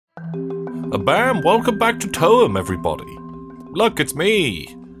Bam! Welcome back to Toem, everybody. Look, it's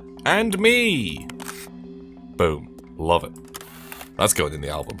me. And me. Boom. Love it. That's going in the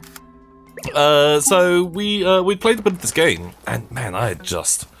album. So we played a bit of this game, and man, I had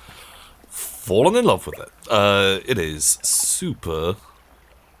just fallen in love with it. It is super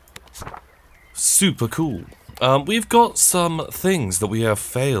cool. We've got some things that we have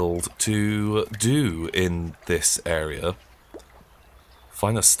failed to do in this area.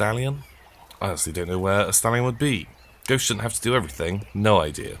 Find a stallion? I honestly don't know where a stallion would be. Ghosts shouldn't have to do everything. No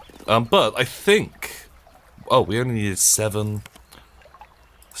idea. But I think... Oh, we only needed seven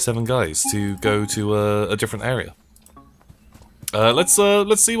guys to go to a different area. Let's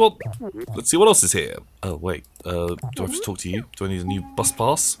see what else is here. Oh wait, do I have to talk to you? Do I need a new bus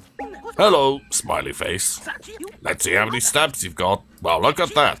pass? Hello, smiley face. Let's see how many stamps you've got. Well, look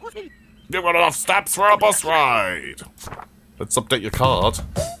at that. You've got enough stamps for a bus ride. Let's update your card.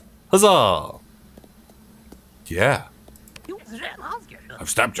 Huzzah! Yeah. I've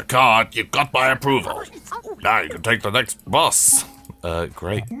stamped your card. You've got my approval. Now you can take the next bus.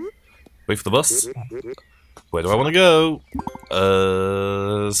 Great. Wait for the bus. Where do I want to go?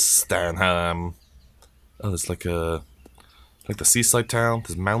 Stanham. Oh, there's like the seaside town.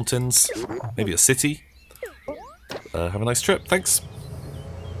 There's mountains. Maybe a city. Have a nice trip. Thanks.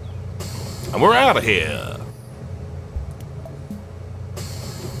 And we're out of here.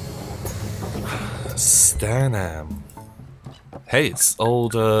 Stanham. Hey, it's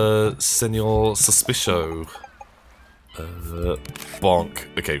old Senor Suspicio. Bonk.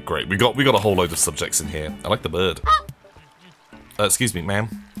 Okay, great. We got a whole load of subjects in here. I like the bird. Excuse me, ma'am.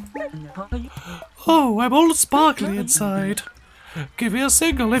 Oh, I'm all sparkly inside. Give me a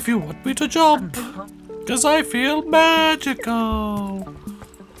signal if you want me to jump. 'Cause I feel magical.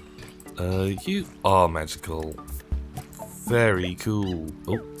 You are magical. Very cool.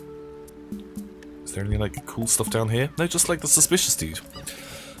 Oh. Is there any, like, cool stuff down here? No, just like the suspicious dude.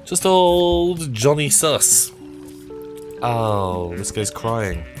 Just old Johnny Sus. Oh, this guy's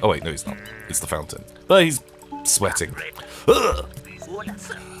crying. Oh wait, no he's not. It's the fountain. But he's sweating. Ugh!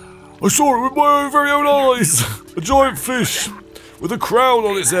 I saw it with my very own eyes! A giant fish with a crown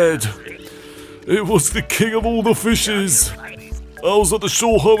on its head. It was the king of all the fishes. I was at the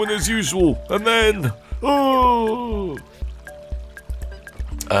shore humming as usual, and then... Oh!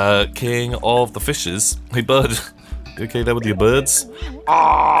 King of the fishes. Hey bird, you okay there with your birds?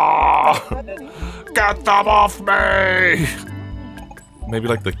 Ah! Get them off me! Maybe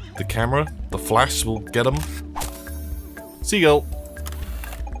like the camera, the flash will get them. Seagull.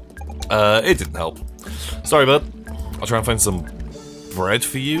 It didn't help. Sorry, bud. I'll try and find some bread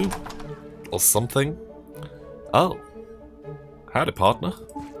for you. Or something. Oh. Howdy, partner.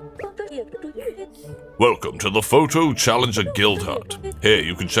 Welcome to the Photo Challenger Guild Hut. Here,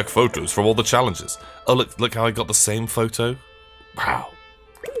 you can check photos from all the challenges. Oh, look how I got the same photo. Wow.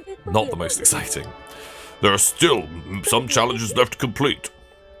 Not the most exciting. There are still some challenges left to complete.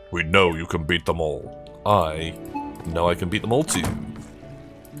 We know you can beat them all. I know I can beat them all too.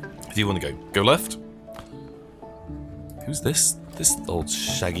 Do you want to go left? Who's this? This old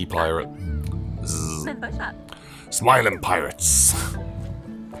shaggy pirate. Zzz. Smiling pirates.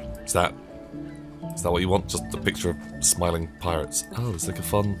 Is that what you want? Just a picture of smiling pirates? Oh, it's like a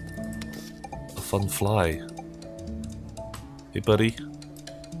fun fly. Hey, buddy. Do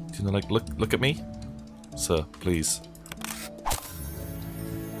you know, like, look at me? Sir, please.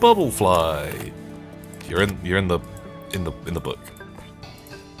 Bubble fly. You're in the book.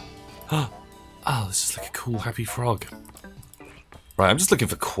 Oh, this is like a cool happy frog. Right, I'm just looking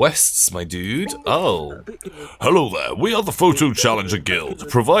for quests, my dude. Oh. Hello there, we are the Photo Challenger Guild,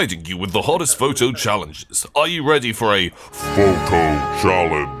 providing you with the hottest photo challenges. Are you ready for a photo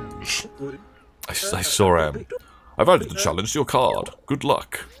challenge? I sure am. I've added the challenge to your card. Good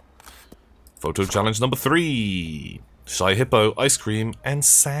luck. Photo challenge number 3. Shy hippo, ice cream, and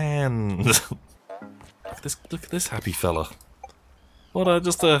sand. Look at this happy fella. What a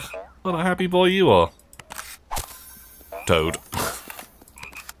happy boy you are. Toad.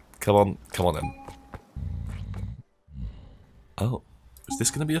 Come on then. Oh, is this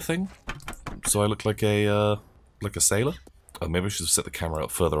gonna be a thing? So I look like a sailor? Oh, maybe I should have set the camera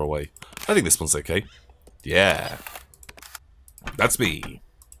up further away. I think this one's okay. Yeah. That's me.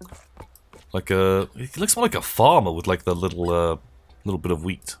 He looks more like a farmer with like the little bit of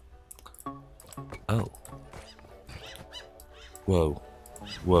wheat. Oh. Whoa.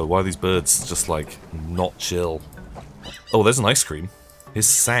 Whoa, why are these birds just like not chill? Oh, there's an ice cream. Here's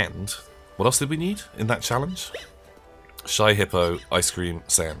sand. What else did we need in that challenge? Shy hippo, ice cream,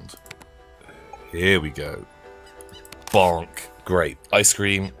 sand. Here we go. Bonk. Great. Ice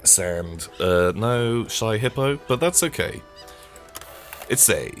cream, sand, no shy hippo, but that's okay. It's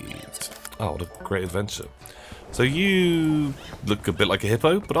saved. Oh, what a great adventure. So you look a bit like a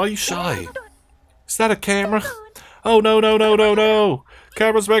hippo, but are you shy? Is that a camera? Oh no no no no no!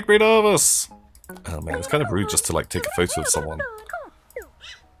 Cameras make me nervous! Oh man, it's kind of rude just to like take a photo of someone.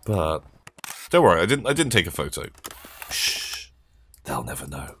 But don't worry, I didn't take a photo. Shh. They'll never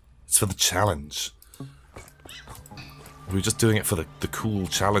know. It's for the challenge. We're just doing it for the cool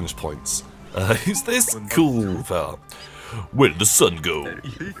challenge points. Who's this cool fella? Where did the sun go?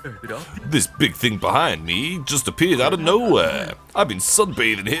 This big thing behind me just appeared out of nowhere. I've been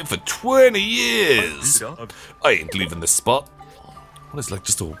sunbathing here for 20 years. I ain't leaving this spot. What is it, like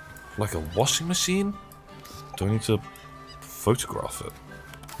just like a washing machine? Do I need to photograph it?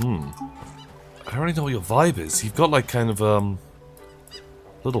 I don't really know what your vibe is. You've got like kind of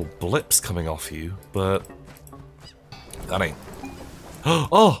little blips coming off you, but that ain't.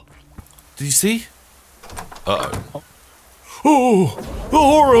 Oh, did you see? Uh-oh. Oh, the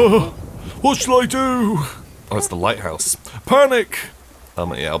horror! What shall I do? Oh, it's the lighthouse. Panic!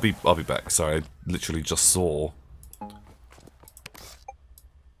 Yeah, I'll be back. Sorry, I literally just saw.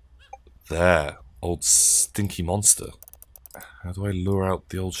 There, old stinky monster. How do I lure out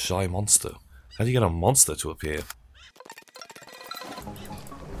the old shy monster? How do you get a monster to appear?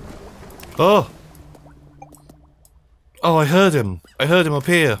 Oh! Oh, I heard him. I heard him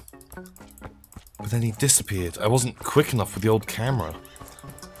appear. But then he disappeared. I wasn't quick enough with the old camera.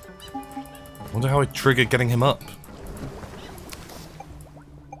 Wonder how I triggered getting him up.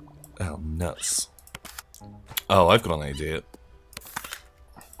 Oh, nuts. Oh, I've got an idea.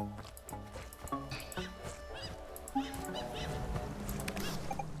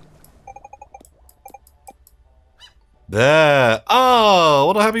 There! Oh,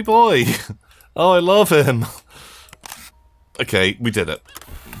 what a happy boy! Oh, I love him! Okay, we did it.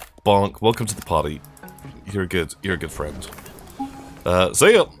 Bonk, welcome to the party. You're a good friend.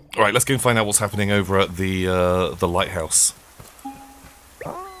 See ya! Alright, let's go and find out what's happening over at the lighthouse.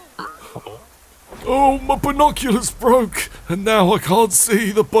 Oh, my binoculars broke! And now I can't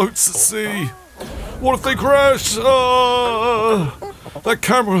see the boats at sea! What if they crash? That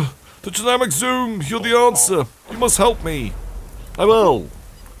camera! The dynamic zoom! You're the answer! You must help me! I will!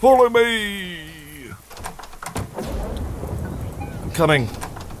 Follow me! I'm coming.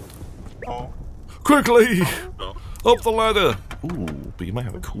 Quickly! Up the ladder! Ooh, but you might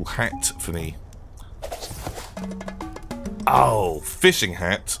have a cool hat for me. Oh, fishing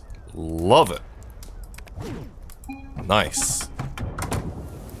hat. Love it. Nice.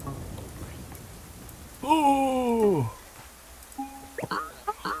 Oh!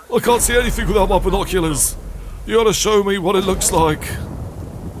 I can't see anything without my binoculars. You gotta show me what it looks like.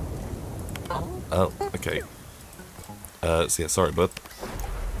 Oh, okay. So yeah, sorry, bud.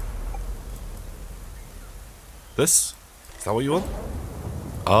 This? Is that what you want?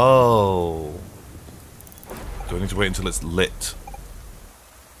 Oh. Do I need to wait until it's lit?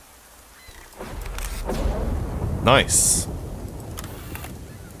 Nice.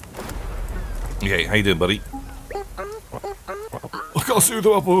 Okay, how you doing, buddy? I can't see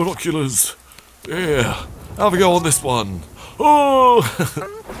without my binoculars. Yeah, have a go on this one. Oh,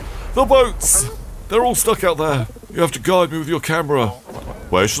 the boats. They're all stuck out there. You have to guide me with your camera.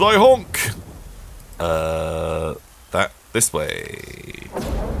 Where should I honk? This way.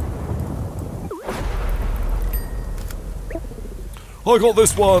 I got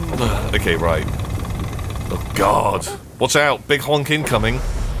this one. Okay, right. Oh God! Watch out! Big honk incoming.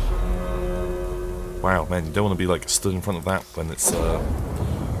 Wow, man, you don't want to be like stood in front of that when it's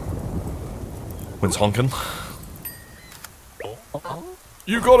honking.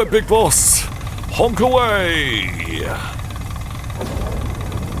 You got it, big boss. Honk away.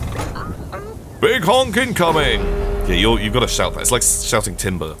 Big honk incoming. Yeah, you've got to shout that. It's like shouting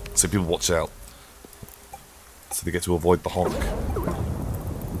timber, so people watch out. So they get to avoid the honk.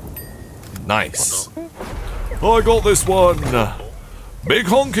 Nice. I got this one. Big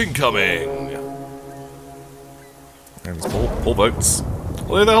honk incoming. And it's all boats.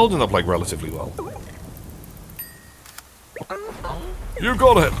 Well, they're holding up like relatively well. You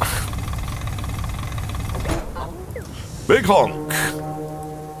got it. Big honk.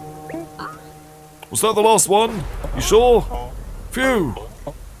 Was that the last one? You sure? Phew.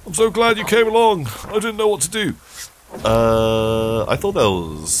 I'm so glad you came along. I didn't know what to do. I thought there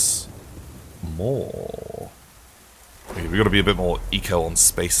was more. Okay, we gotta be a bit more eco on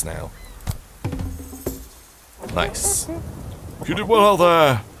space now. Nice. You did well out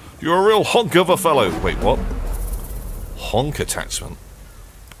there. You're a real honk of a fellow. Wait, what? Honk attachment.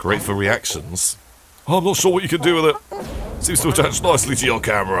 Great for reactions. I'm not sure what you can do with it. Seems to attach nicely to your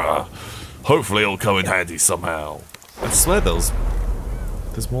camera. Hopefully it'll come in handy somehow. I swear there's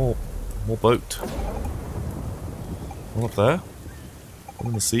more boat. One up there? One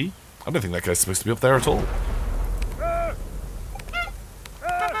in the sea? I don't think that guy's supposed to be up there at all.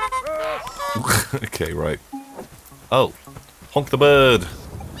 Okay, right. Oh, honk the bird.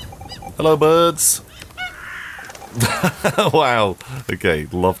 Hello, birds. Wow. Okay,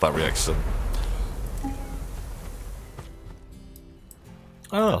 love that reaction.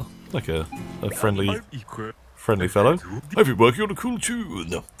 Ah, like a friendly fellow. I've been working on a cool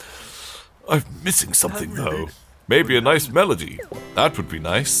tune. I'm missing something though. Maybe a nice melody. That would be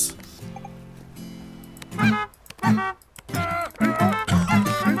nice.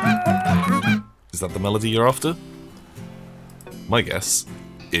 Is that the melody you're after? My guess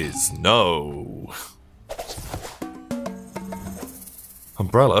is no.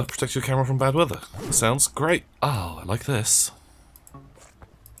 Umbrella protects your camera from bad weather. That sounds great. Oh, I like this.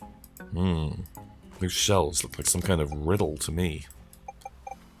 Those shells look like some kind of riddle to me.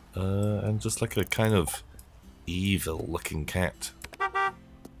 And just like a kind of evil-looking cat.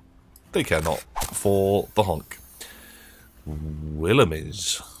 They care not for the honk.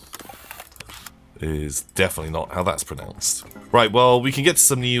 Willamage is definitely not how that's pronounced. Right, well, we can get to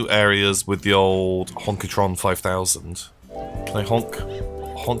some new areas with the old Honkatron 5000. Can I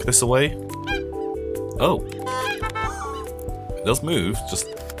honk this away? Oh. It does move, just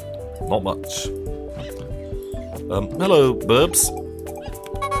not much. Hello, burbs.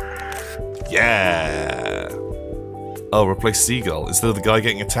 Yeah! Oh, replace seagull. Instead of the guy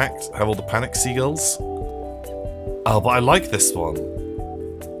getting attacked, have all the panic seagulls? Oh, but I like this one.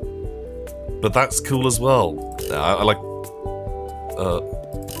 But that's cool as well. I like...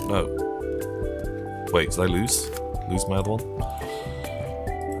 no. Wait, did I lose? Lose my other one?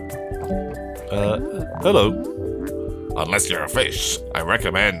 Hello. Unless you're a fish, I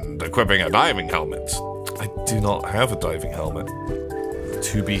recommend equipping a diving helmet. I do not have a diving helmet.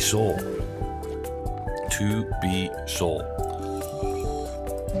 To be sure. To be sure.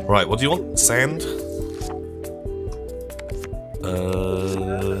 Right, what do you want? Sand?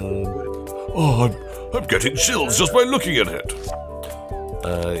 Oh, I'm getting chills just by looking at it.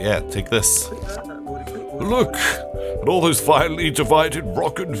 Yeah, take this. Look at all those finely divided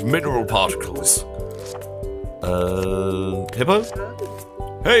rock and mineral particles. Hippo?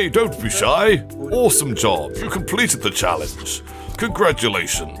 Hey, don't be shy. Awesome job. You completed the challenge.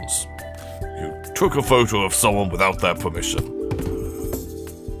 Congratulations. You took a photo of someone without their permission.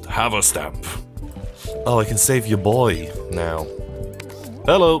 Have a stamp. Oh, I can save your boy now.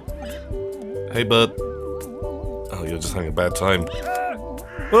 Hello. Hey, bud. Oh, you're just having a bad time.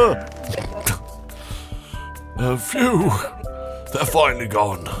 Phew. They're finally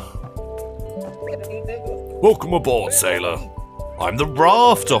gone. Welcome aboard, sailor. I'm the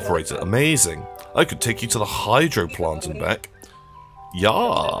raft operator. Amazing. I could take you to the hydro plant and back. Yeah.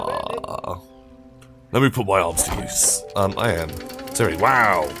 Let me put my arms to use. I am. Sorry.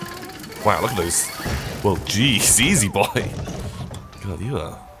 Wow. Wow, look at those. Well, geez, easy boy. God, you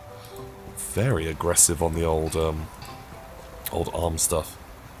are very aggressive on the old arm stuff.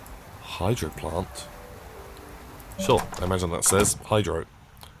 Hydro plant. Sure, I imagine that says hydro.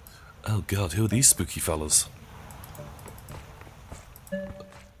 Oh god, who are these spooky fellas?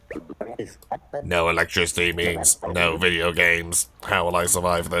 No electricity means no video games. How will I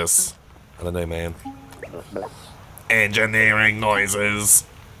survive this? I don't know, man. Engineering noises.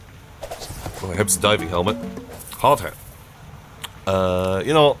 Well, I hope it's a diving helmet. Hard hat.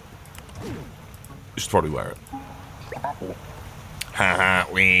 You know what? You should probably wear it.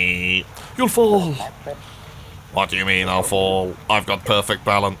 Haha, wee. You'll fall. What do you mean I'll fall? I've got perfect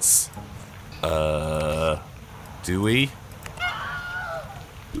balance. Do we?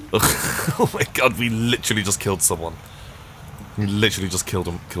 Oh my god, we literally just killed someone. We literally just killed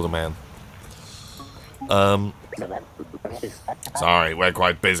a man. Sorry, we're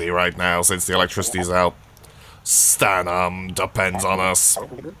quite busy right now since the electricity's out. Stanham depends on us.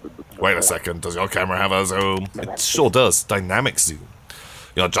 Wait a second, does your camera have a zoom? It sure does, dynamic zoom.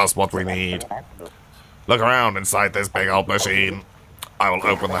 You're just what we need. Look around inside this big old machine. I will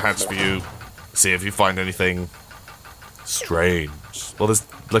open the hatch for you. See if you find anything strange. Well, there's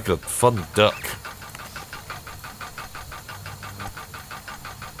like a fun duck.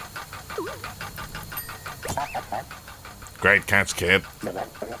 Great catch, kid.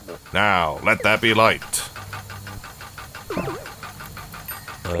 Now, let that be light.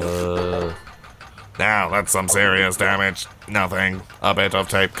 Now, that's some serious damage. Nothing. A bit of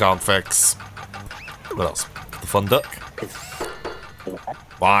tape can't fix. What else? The fun duck?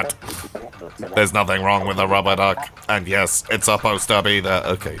 What? There's nothing wrong with the rubber duck. And yes, it's supposed to be there.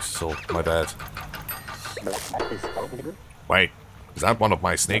 Okay, so my bad. Wait, is that one of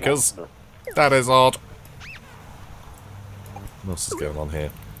my sneakers? That is odd. What else is going on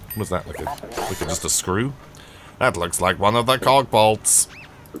here? Was that like just a screw? That looks like one of the cog bolts.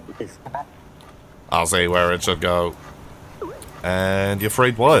 I'll see where it should go. And your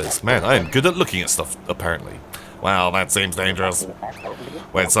frayed wires. Man, I am good at looking at stuff, apparently. Well, that seems dangerous.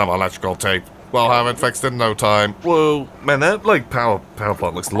 With some electrical tape, we'll have it fixed in no time. Whoa, man, that like power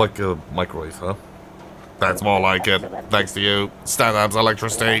plant looks like a microwave, huh? That's more like it. Thanks to you, Stanham's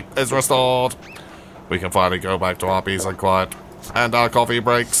electricity is restored. We can finally go back to our peace and quiet. And our coffee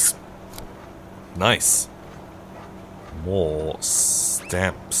breaks. Nice. More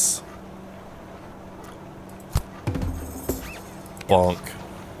stamps. Bonk.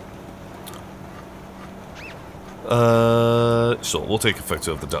 Sure, we'll take a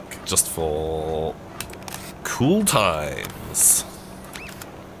photo of the duck, just for cool times.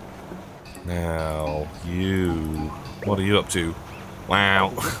 Now, you... what are you up to? Wow.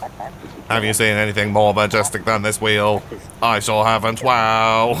 Have you seen anything more majestic than this wheel? I sure haven't,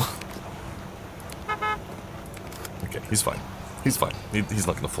 wow. Okay, he's fine. He's fine. He's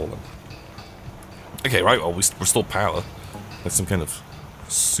not gonna fall in. Okay, right, well, we restored power. That's some kind of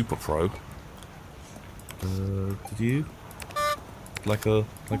super pro. Did you? Like a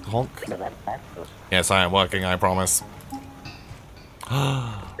honk? Yes, I am working, I promise.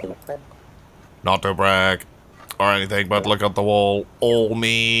 Not to brag or anything, but look at the wall. All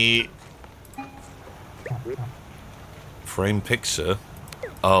me. Frame picture.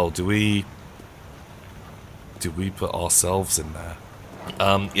 Oh, do we put ourselves in there?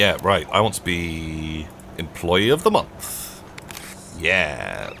 Yeah, right. I want to be employee of the month.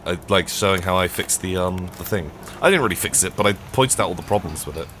 Yeah, I like showing how I fixed the thing. I didn't really fix it, but I pointed out all the problems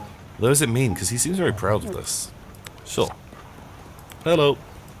with it. What does it mean? Because he seems very proud of this. Sure. Hello.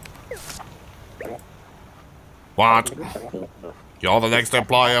 What? You're the next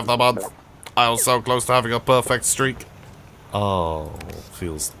employee of the month. I was so close to having a perfect streak. Oh,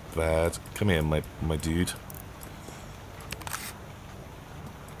 feels bad. Come here, my dude.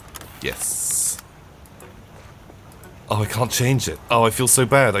 Yes. Oh, I can't change it. Oh, I feel so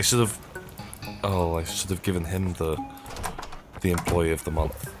bad. I should have... oh, I should have given him the employee of the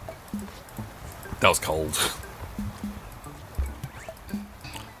month. That was cold.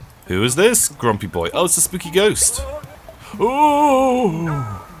 Who is this? Grumpy boy. Oh, it's a spooky ghost.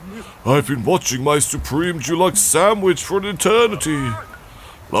 Oh! I've been watching my supreme deluxe sandwich for an eternity.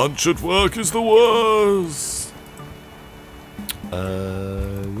 Lunch at work is the worst.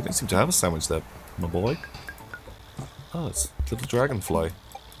 You don't seem to have a sandwich there, my boy. Oh, it's a little dragonfly.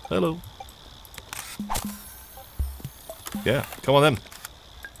 Hello. Yeah, come on then.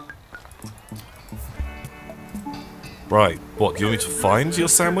 Right, what, do you want me to find your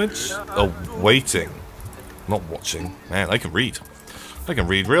sandwich? Oh, waiting. Not watching. Man, I can read. I can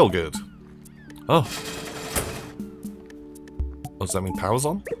read real good. Oh. Oh, does that mean power's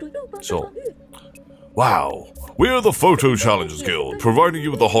on? Sure. Wow. We're the Photo Challengers Guild, providing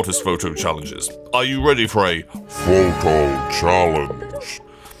you with the hottest photo challenges. Are you ready for a photo challenge?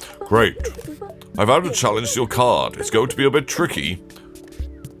 Great. I've added a challenge to your card. It's going to be a bit tricky.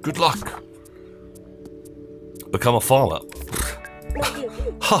 Good luck. Become a farmer.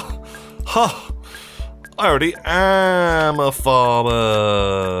 Ha! Ha! I already am a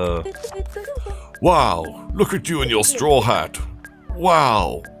farmer. Wow, look at you in your straw hat.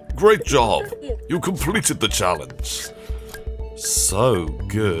 Wow, great job. You completed the challenge. So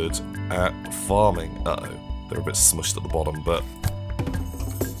good at farming. Uh-oh, they're a bit smushed at the bottom, but...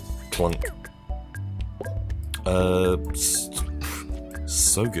 clunk.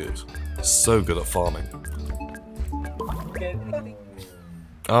 So good. So good at farming.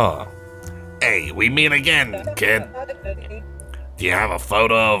 Ah. Hey, we meet again, kid. Do you have a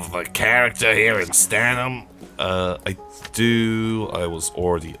photo of the character here in Stanham? I do. I was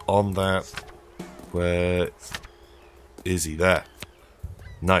already on that. Where is he? There.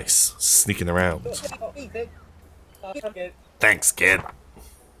 Nice. Sneaking around. Thanks, kid.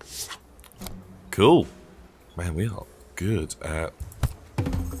 Cool. Man, we are good at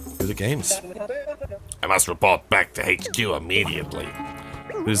games. I must report back to HQ immediately.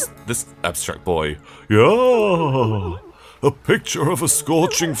 Who's this abstract boy? Yeah! A picture of a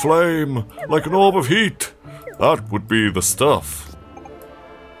scorching flame, like an orb of heat. That would be the stuff.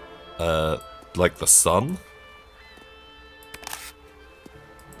 Like the sun?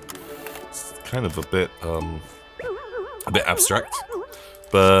 It's kind of a bit abstract.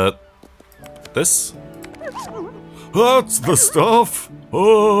 But... this? That's the stuff!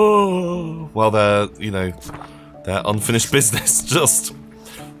 Oh, while they're, you know, their unfinished business just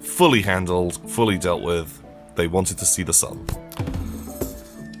fully handled, fully dealt with. They wanted to see the sun.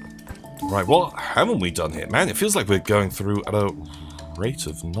 Right, what haven't we done here? Man, it feels like we're going through at a rate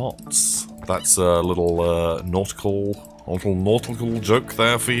of knots. That's a little nautical joke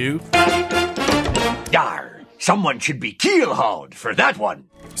there for you. Yar! Someone should be keelhauled for that one.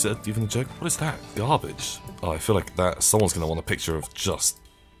 Is that even a joke? What is that? Garbage. Oh, I feel like that someone's going to want a picture of just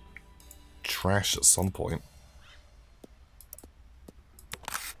trash at some point.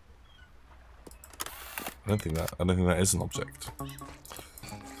 I don't think that is an object.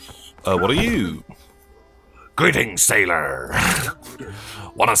 What are you? Greetings, sailor.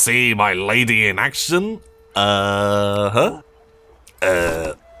 Wanna see my lady in action?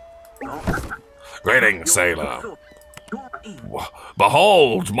 Greetings, sailor.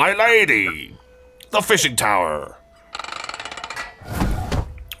 Behold, my lady! The fishing tower!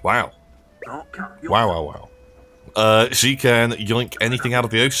 Wow. Wow. She can yoink anything out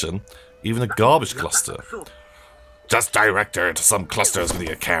of the ocean, even a garbage cluster. Just direct her to some clusters with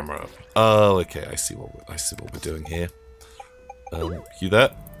your camera. Oh, okay, I see what we're doing here. You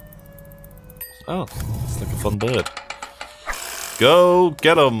there? Oh, it's like a fun bird. Go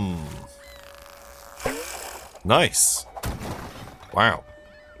get 'em! Nice. Wow.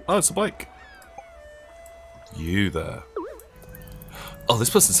 Oh, it's a bike. You there. Oh, this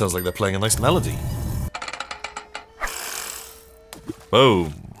person sounds like they're playing a nice melody.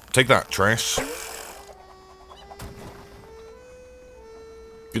 Boom. Take that, trash.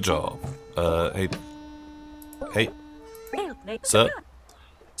 Good job. Hey. Sir?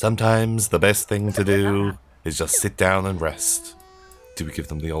 Sometimes the best thing to do is just sit down and rest. Do we give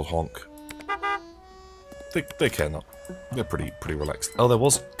them the old honk? They care not. They're pretty relaxed. Oh, there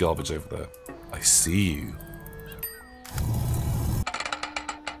was garbage over there. I see you.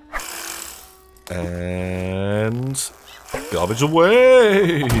 And garbage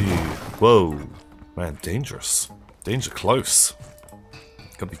away! Whoa. Man, dangerous. Danger close.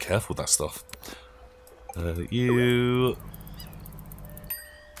 Gotta be careful with that stuff. You...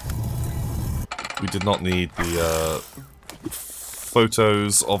 We did not need the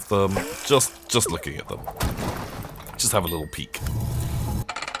photos of them. Just looking at them. Just have a little peek.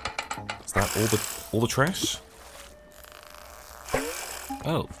 Is that all the trash?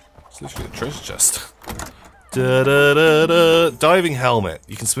 Oh, it's literally a treasure chest. Da da da da! Diving helmet.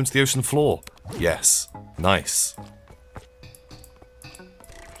 You can swim to the ocean floor. Yes, nice.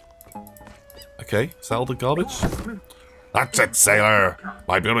 Okay, is that all the garbage? That's it, sailor.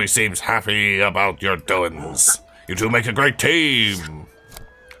 My beauty seems happy about your doings. You two make a great team.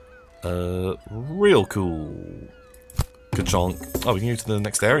 Real cool. Good chonk. Oh, we can go to the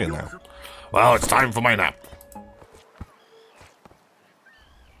next area now. Well, it's time for my nap.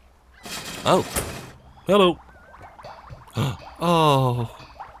 Oh. Hello. Oh.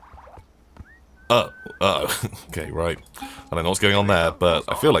 Okay, right. I don't know what's going on there, but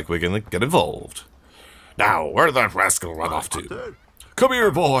I feel like we're gonna get involved. Now, where did that rascal run off to? Come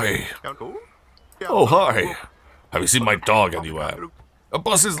here, boy! Oh, hi. Have you seen my dog anywhere? A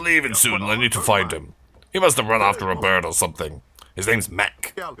bus is leaving soon and I need to find him. He must have run after a bird or something. His name's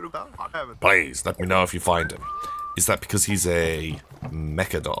Mac. Please, let me know if you find him. Is that because he's a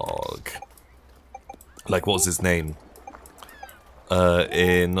mecha dog? Like, what was his name?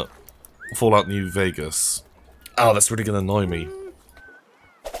 In Fallout New Vegas. Oh, that's really gonna annoy me.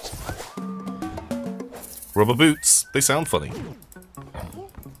 Rubber boots. They sound funny.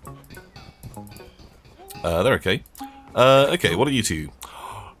 They're okay. Okay, what are you two?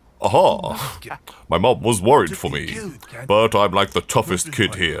 Aha! My mom was worried for me, but I'm like the toughest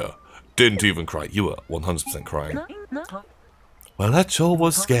kid here. Didn't even cry. You were 100% crying. Well, that sure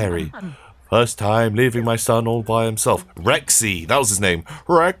was scary. First time leaving my son all by himself. Rexy! That was his name.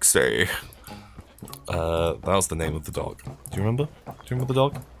 Rexy! That was the name of the dog. Do you remember? Do you remember the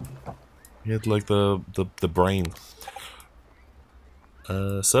dog? He had like the brain.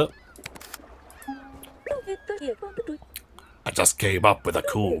 Sir? I just came up with a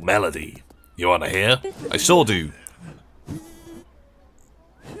cool melody. You wanna hear? I sure do.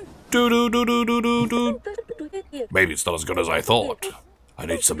 Do do do do do do do. Maybe it's not as good as I thought. I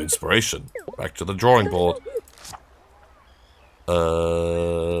need some inspiration. Back to the drawing board.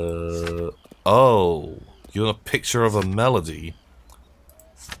 Oh, you want a picture of a melody?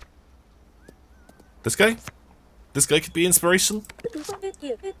 This guy? This guy could be inspiration?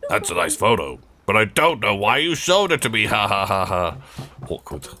 That's a nice photo, but I don't know why you showed it to me, ha ha ha ha.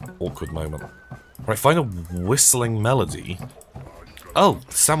 Awkward moment. Right, find a whistling melody. Oh,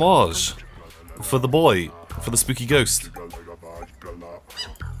 Samwaj. For the boy. For the spooky ghost.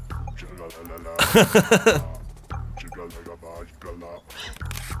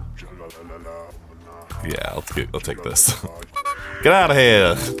 Yeah, I'll take this. Get out of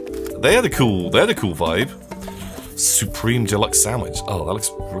here! They had a cool vibe. Supreme deluxe sandwich. Oh, that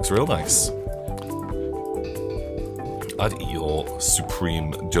looks real nice. I'd eat your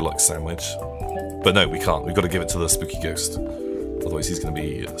supreme deluxe sandwich, but no, we can't. We've got to give it to the spooky ghost. Otherwise, he's going to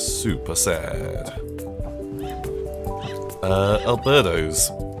be super sad.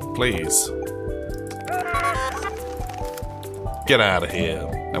 Alberto's, please. Get out of here.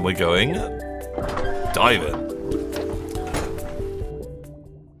 And we're going diving.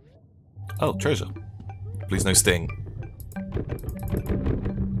 Oh, treasure. Please no sting.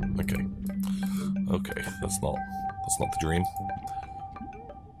 Okay. Okay, that's not the dream.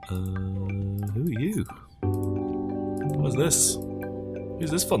 Who are you? What is this?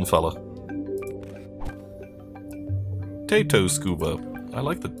 Who's this fun fella? Tato scuba. I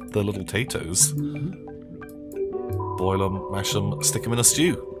like the little taters. Boil them, mash them, stick them in a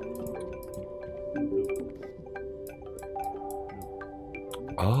stew.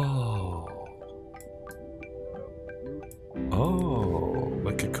 Oh. Oh,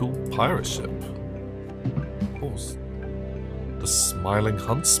 like a cool pirate ship. Oh, the Smiling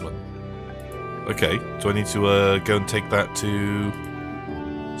Huntsman. Okay, do I need to go and take that to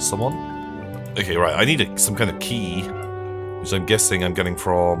someone? Okay, right, I need some kind of key, which I'm guessing I'm getting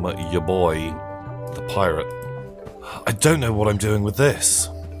from your boy, the pirate. I don't know what I'm doing with this.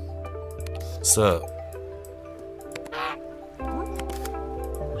 Sir.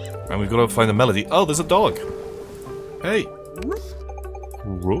 And we've got to find a melody. Oh, there's a dog. Hey.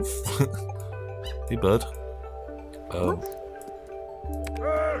 Roof. Hey, bud.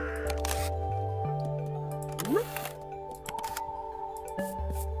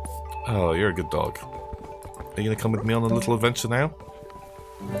 Oh, you're a good dog. Are you gonna come with me on a little adventure now?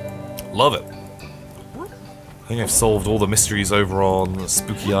 Love it. I think I've solved all the mysteries over on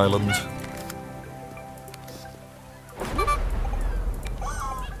Spooky Island.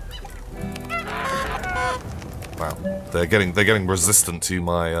 Wow, they're getting resistant to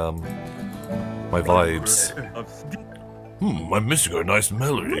my my vibes. I'm missing a nice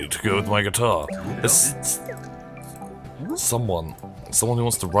melody to go with my guitar. It's someone who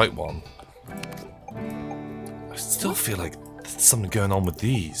wants to write one. I still feel like there's something going on with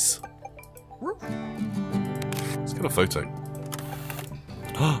these. Let's get a photo.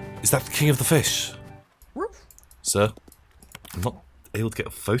 Is that the King of the Fish? Sir? I'm not able to get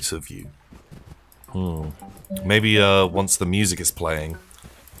a photo of you. Maybe once the music is playing,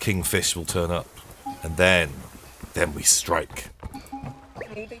 Kingfish will turn up. And then we strike.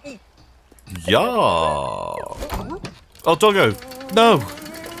 Yeah. Oh, doggo! No!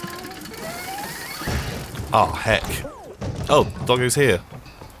 Oh, heck. Oh, doggo's here.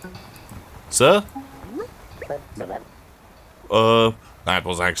 Sir? That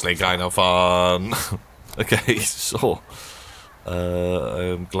was actually kind of fun. Okay, sure.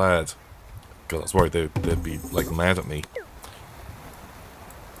 I'm glad. God, I was worried they'd be, like, mad at me.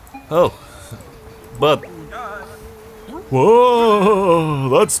 Oh. Bud. Whoa!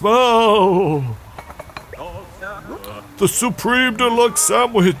 That smell! The Supreme Deluxe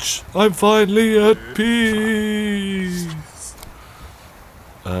Sandwich! I'm finally at peace!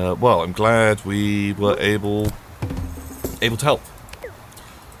 Well, I'm glad we were able to help.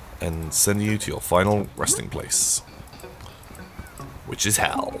 And send you to your final resting place. Which is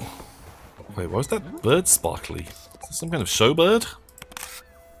hell. Wait, why was that bird sparkly? Is that some kind of showbird?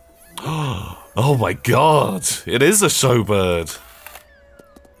 Oh my god! It is a showbird!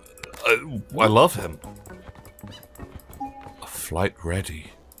 I love him. A flight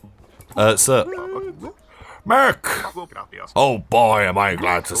ready. Sir. Merc! Oh boy, am I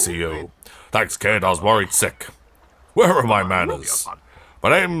glad to see you. Thanks, kid, I was worried sick. Where are my manners? My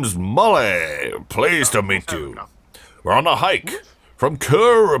name's Molly. Pleased to meet you. We're on a hike from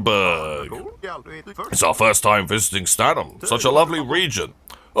Kurberg. It's our first time visiting Stanham, such a lovely region.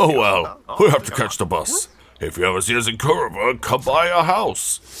 Oh well, we have to catch the bus. If you ever see us in Kurberg, come by our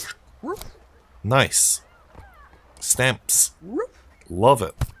house. Nice. Stamps. Love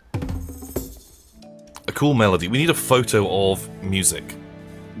it. A cool melody. We need a photo of music.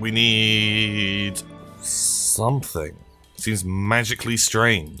 We need something. Seems magically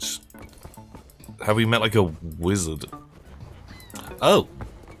strange. Have we met like a wizard? Oh.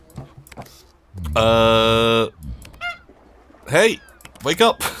 Hey, wake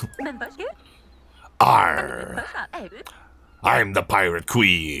up. Arr. I'm the pirate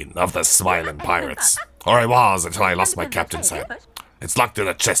queen of the Smiling Pirates. Or I was until I lost my captain's hat. It's locked in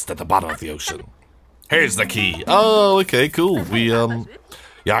a chest at the bottom of the ocean. Here's the key. Oh, okay, cool. We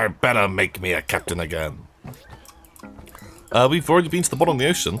You better make me a captain again. We've already been to the bottom of the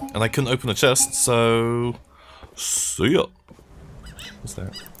ocean, and I couldn't open a chest, so... See ya. What's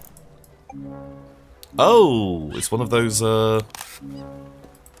that? Oh, it's one of those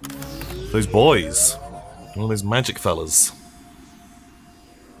boys. One of those magic fellas.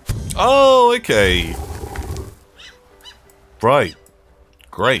 Oh, okay. Right.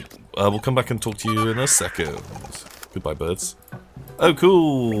 Great. We'll come back and talk to you in a second. Goodbye, birds. Oh,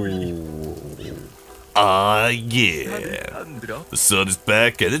 cool. Ah, yeah. The sun is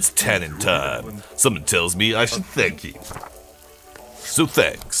back and it's tanning time. Something tells me I should thank you. So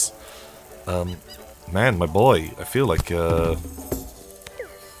thanks. Man, my boy, I feel like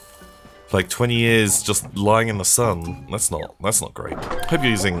 20 years just lying in the sun. That's not great. Hope you're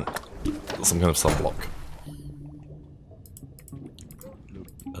using some kind of sunblock.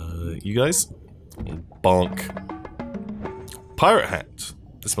 You guys? Bonk. Pirate hat.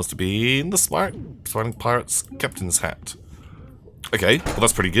 This must have been the Smiling Pirate's captain's hat. Okay, well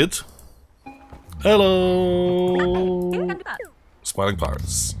that's pretty good. Hello! Smiling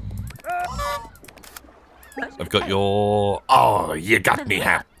Pirates. I've got your... Oh, you got me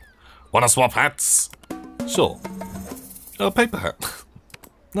hat. Wanna swap hats? Sure. Oh, paper hat.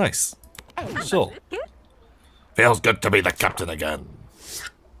 Nice. Sure. Feels good to be the captain again.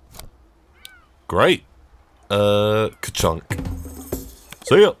 Great. Ka-chunk.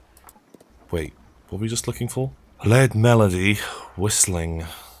 See ya. Wait, what were we just looking for? Lead melody, whistling.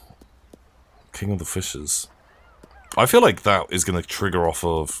 King of the Fishes. I feel like that is going to trigger off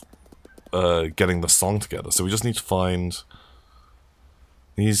of getting the song together. So we just need to find...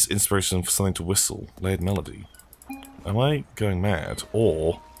 Needs inspiration for something to whistle. Layered melody. Am I going mad?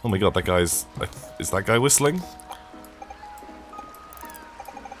 Or... Oh my god, that guy's... Is that guy whistling?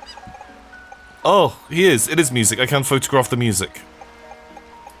 Oh, he is. It is music. I can photograph the music.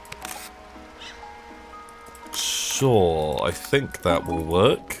 Sure, I think that will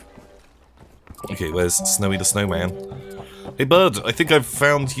work. Okay, where's Snowy the Snowman? Hey, Bird, I think I've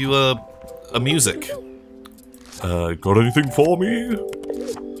found you a music. Got anything for me?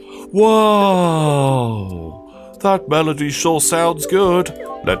 Whoa! That melody sure sounds good.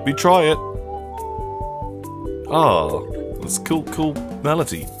 Let me try it. Ah, that's a cool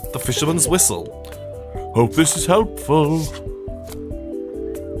melody. The Fisherman's Whistle. Hope this is helpful.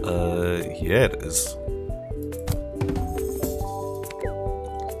 Yeah, it is.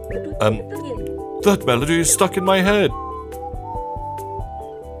 That melody is stuck in my head.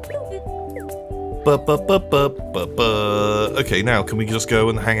 Okay, now can we just go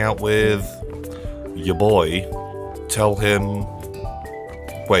and hang out with your boy? Tell him...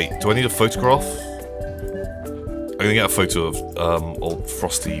 Wait, do I need a photograph? I'm gonna get a photo of old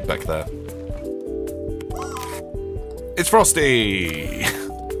Frosty back there. It's Frosty!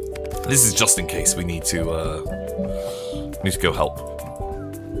 This is just in case we need to go help.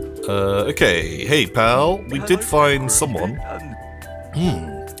 Okay, hey pal, we did find someone.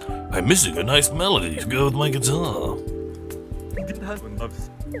 I'm missing a nice melody to go with my guitar.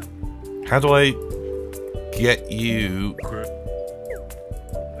 How do I get you...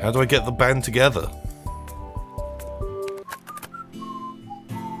 How do I get the band together?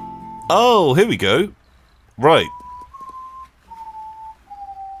 Oh, here we go. Right.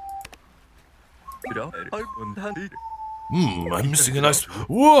 I'm missing a nice...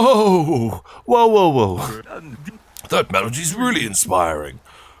 Whoa! Whoa! That melody's really inspiring.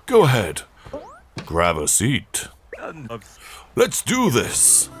 Go ahead. Grab a seat. Let's do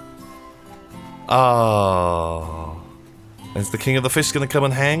this. Ah. Is the King of the Fish gonna come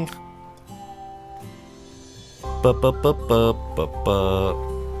and hang?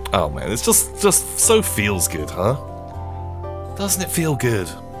 Oh man, it's just so feels good, huh? Doesn't it feel good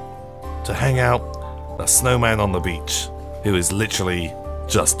to hang out a snowman on the beach who is literally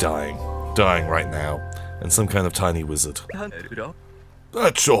just dying right now, and some kind of tiny wizard?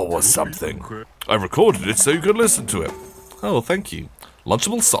 That sure was something. I recorded it so you could listen to it. Oh, thank you.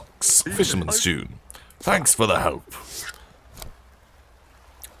 Lunchable socks, fisherman's tune. Thanks for the help.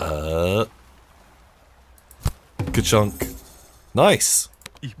 Ka-chunk. Nice.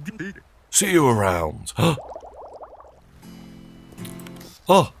 See you around. Oh.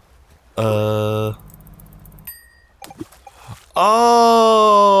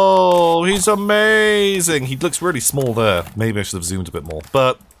 Oh, he's amazing. He looks really small there. Maybe I should have zoomed a bit more.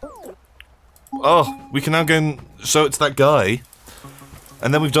 But, oh, we can now go and show it to that guy.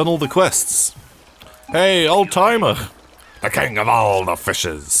 And then we've done all the quests. Hey, old timer. The king of all the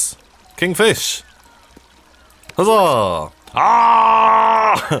fishes. Kingfish. Huzzah.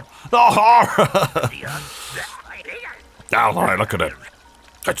 Ah! The horror! Alright, look at it.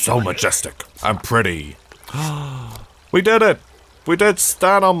 It's so majestic and pretty. We did it! We did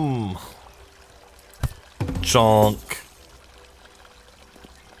Stanum! Chonk.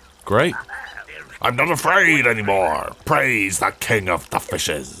 Great. I'm not afraid anymore. Praise the king of the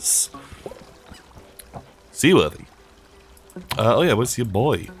fishes. Seaworthy. Oh yeah, where's your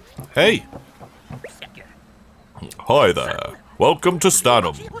boy? Hey. Hi there. Welcome to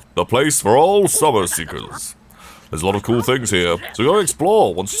Stanum, the place for all summer seekers. There's a lot of cool things here, so go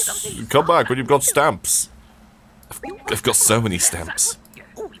explore once you come back when you've got stamps. I've got so many stamps.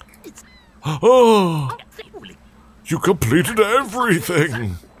 Oh, you completed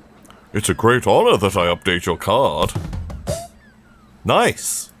everything. It's a great honor that I update your card.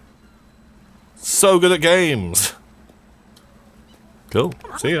 Nice. So good at games. Cool.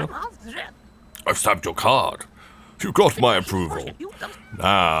 See ya. I've stamped your card. You got my approval.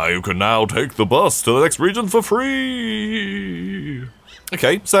 You can now take the bus to the next region for free.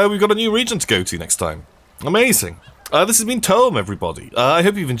 Okay, so we've got a new region to go to next time. Amazing. This has been Toem, everybody. I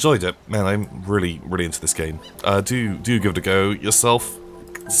hope you've enjoyed it. Man, I'm really into this game. Do give it a go yourself,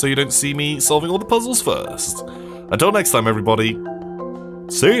 so you don't see me solving all the puzzles first. Until next time, everybody.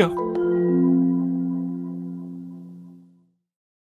 See ya.